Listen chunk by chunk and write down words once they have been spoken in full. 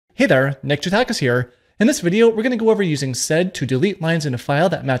Hey there, Nick Chautakas here. In this video, we're going to go over using sed to delete lines in a file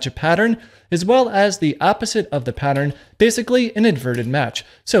that match a pattern, as well as the opposite of the pattern, basically an inverted match.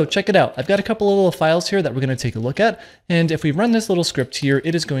 So check it out. I've got a couple of little files here that we're going to take a look at, and if we run this little script here,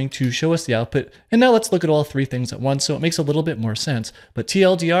 it is going to show us the output. And now let's look at all three things at once, so it makes a little bit more sense. But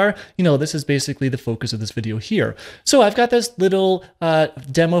TLDR, this is basically the focus of this video here. So I've got this little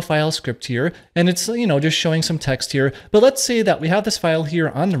demo file script here, and it's just showing some text here. But let's say that we have this file here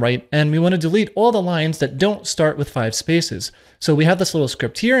on the right, and we want to delete all the lines that don't start with 5 spaces. So we have this little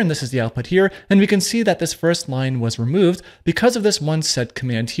script here, and this is the output here, and we can see that this first line was removed because of this unwanted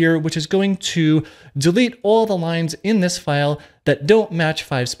command here, which is going to delete all the lines in this file that don't match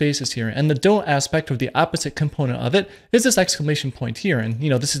 5 spaces here. And the don't aspect, or the opposite component of it, is this exclamation point here. And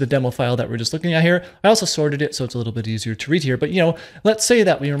this is the demo file that we're just looking at here. I also sorted it so it's a little bit easier to read here. But let's say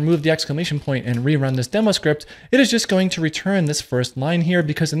that we remove the exclamation point and rerun this demo script. It is just going to return this first line here,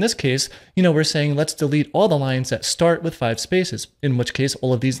 because in this case, we're saying let's delete all the lines that start with 5 spaces, in which case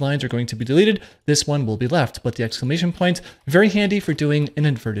all of these lines are going to be deleted. This one will be left, but the exclamation point, very handy for doing an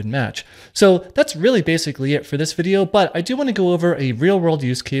inverted match. So that's really basically it for this video, but I do want to go over a real-world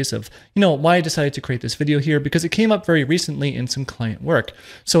use case of why I decided to create this video here, because it came up very recently in some client work.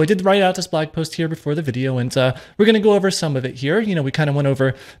 So I did write out this blog post here before the video, and we're going to go over some of it here. We kind of went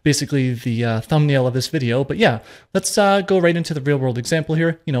over basically the thumbnail of this video, but yeah, let's go right into the real-world example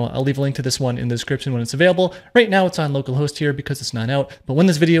here. I'll leave a link to this one in the description when it's available. Right now it's on localhost here because it's not out, but when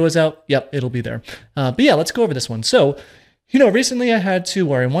this video is out, yep, it'll be there. But yeah, let's go over this one. So recently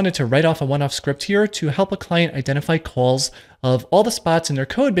I wanted to write off a one-off script here to help a client identify calls of all the spots in their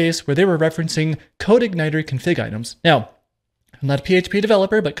code base where they were referencing CodeIgniter config items. Now, I'm not a PHP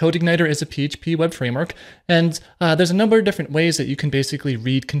developer, but CodeIgniter is a PHP web framework, and there's a number of different ways that you can basically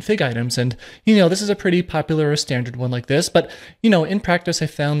read config items, and this is a pretty popular or standard one like this, but in practice I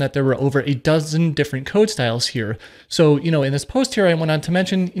found that there were over a dozen different code styles here. So in this post here I went on to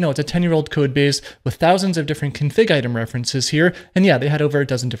mention it's a 10-year-old code base with thousands of different config item references here, and yeah, they had over a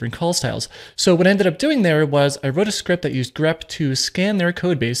dozen different call styles. So what I ended up doing there was I wrote a script that used grep to scan their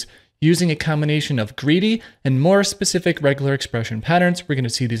code base using a combination of greedy and more specific regular expression patterns. We're going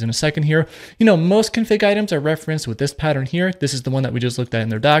to see these in a second here. Most config items are referenced with this pattern here. This is the one that we just looked at in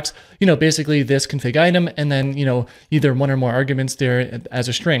their docs. Basically this config item, and then, either one or more arguments there as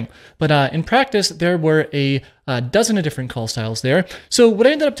a string. But in practice, there were a dozen of different call styles there. So what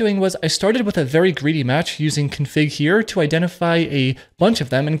I ended up doing was I started with a very greedy match using config here to identify a bunch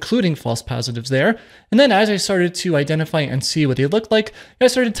of them, including false positives there. And then as I started to identify and see what they looked like, I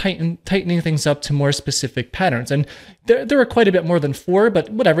started tightening things up to more specific patterns. And there were quite a bit more than 4, but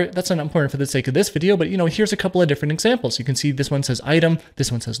whatever, that's not important for the sake of this video. But here's a couple of different examples. You can see this one says item,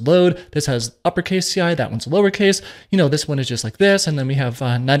 this one says load, this has uppercase CI, that one's lowercase. This one is just like this, and then we have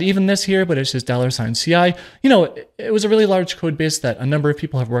not even this here, but it's just $CI. It was a really large code base that a number of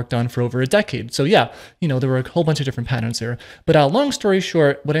people have worked on for over a decade. So yeah, there were a whole bunch of different patterns there. But long story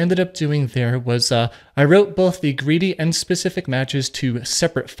short, what I ended up doing there was I wrote both the greedy and specific matches to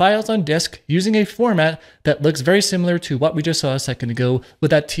separate files on disk using a format that looks very similar to what we just saw a second ago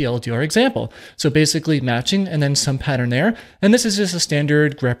with that TLDR example. So basically matching and then some pattern there. And this is just a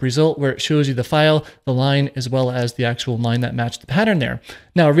standard grep result where it shows you the file, the line, as well as the actual line that matched the pattern there.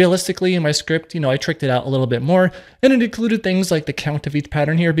 Now, realistically, in my script, I tricked it out a little bit more, and it included things like the count of each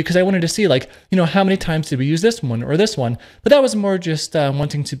pattern here because I wanted to see, like, how many times did we use this one or this one? But that was more just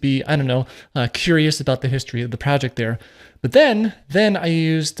wanting to be, curious about the history of the project there. But then I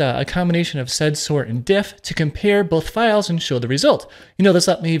used a combination of sed, sort, and diff to compare both files and show the result. This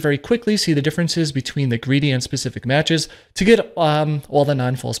let me very quickly see the differences between the greedy and specific matches to get all the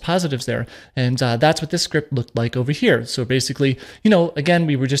non-false positives there. And that's what this script looked like over here. So basically, again,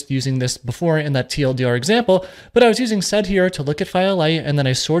 we were just using this before in that TLDR example, but I was using sed here to look at file A, and then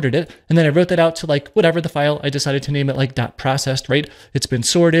I sorted it, and then I wrote that out to whatever the file. I decided to name it like .processed, right? It's been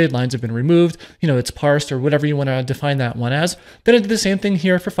sorted, lines have been removed, it's parsed, or whatever you want to define that one as. Then I did the same thing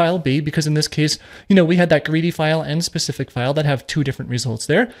here for file B, because in this case, we had that greedy file and specific file that have 2 different results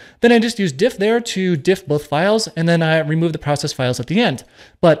there. Then I just used diff there to diff both files, and then I removed the process files at the end.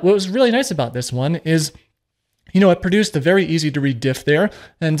 But what was really nice about this one is it produced a very easy to read diff there,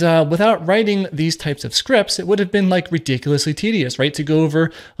 and without writing these types of scripts, it would have been ridiculously tedious, right? To go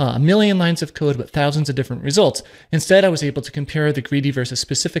over a million lines of code with thousands of different results. Instead, I was able to compare the greedy versus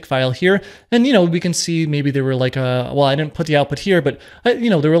specific file here, and we can see maybe there were well, I didn't put the output here, but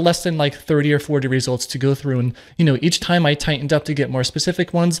there were less than 30 or 40 results to go through, and each time I tightened up to get more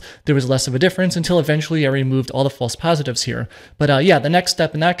specific ones, there was less of a difference until eventually I removed all the false positives here. But yeah, the next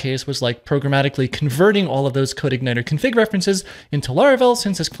step in that case was programmatically converting all of those CodeIgniter config references into Laravel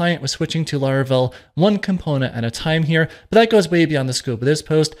since this client was switching to Laravel one component at a time here, but that goes way beyond the scope of this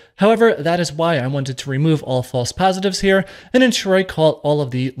post. However, that is why I wanted to remove all false positives here and ensure I call all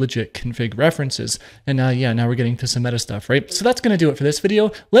of the legit config references. And now we're getting to some meta stuff, right? So that's going to do it for this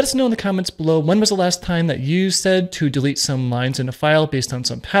video. Let us know in the comments below, when was the last time that you said to delete some lines in a file based on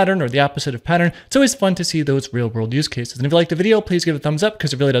some pattern or the opposite of pattern. It's always fun to see those real world use cases. And if you liked the video, please give it a thumbs up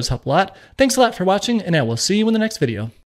because it really does help a lot. Thanks a lot for watching, and I will see you in the next video.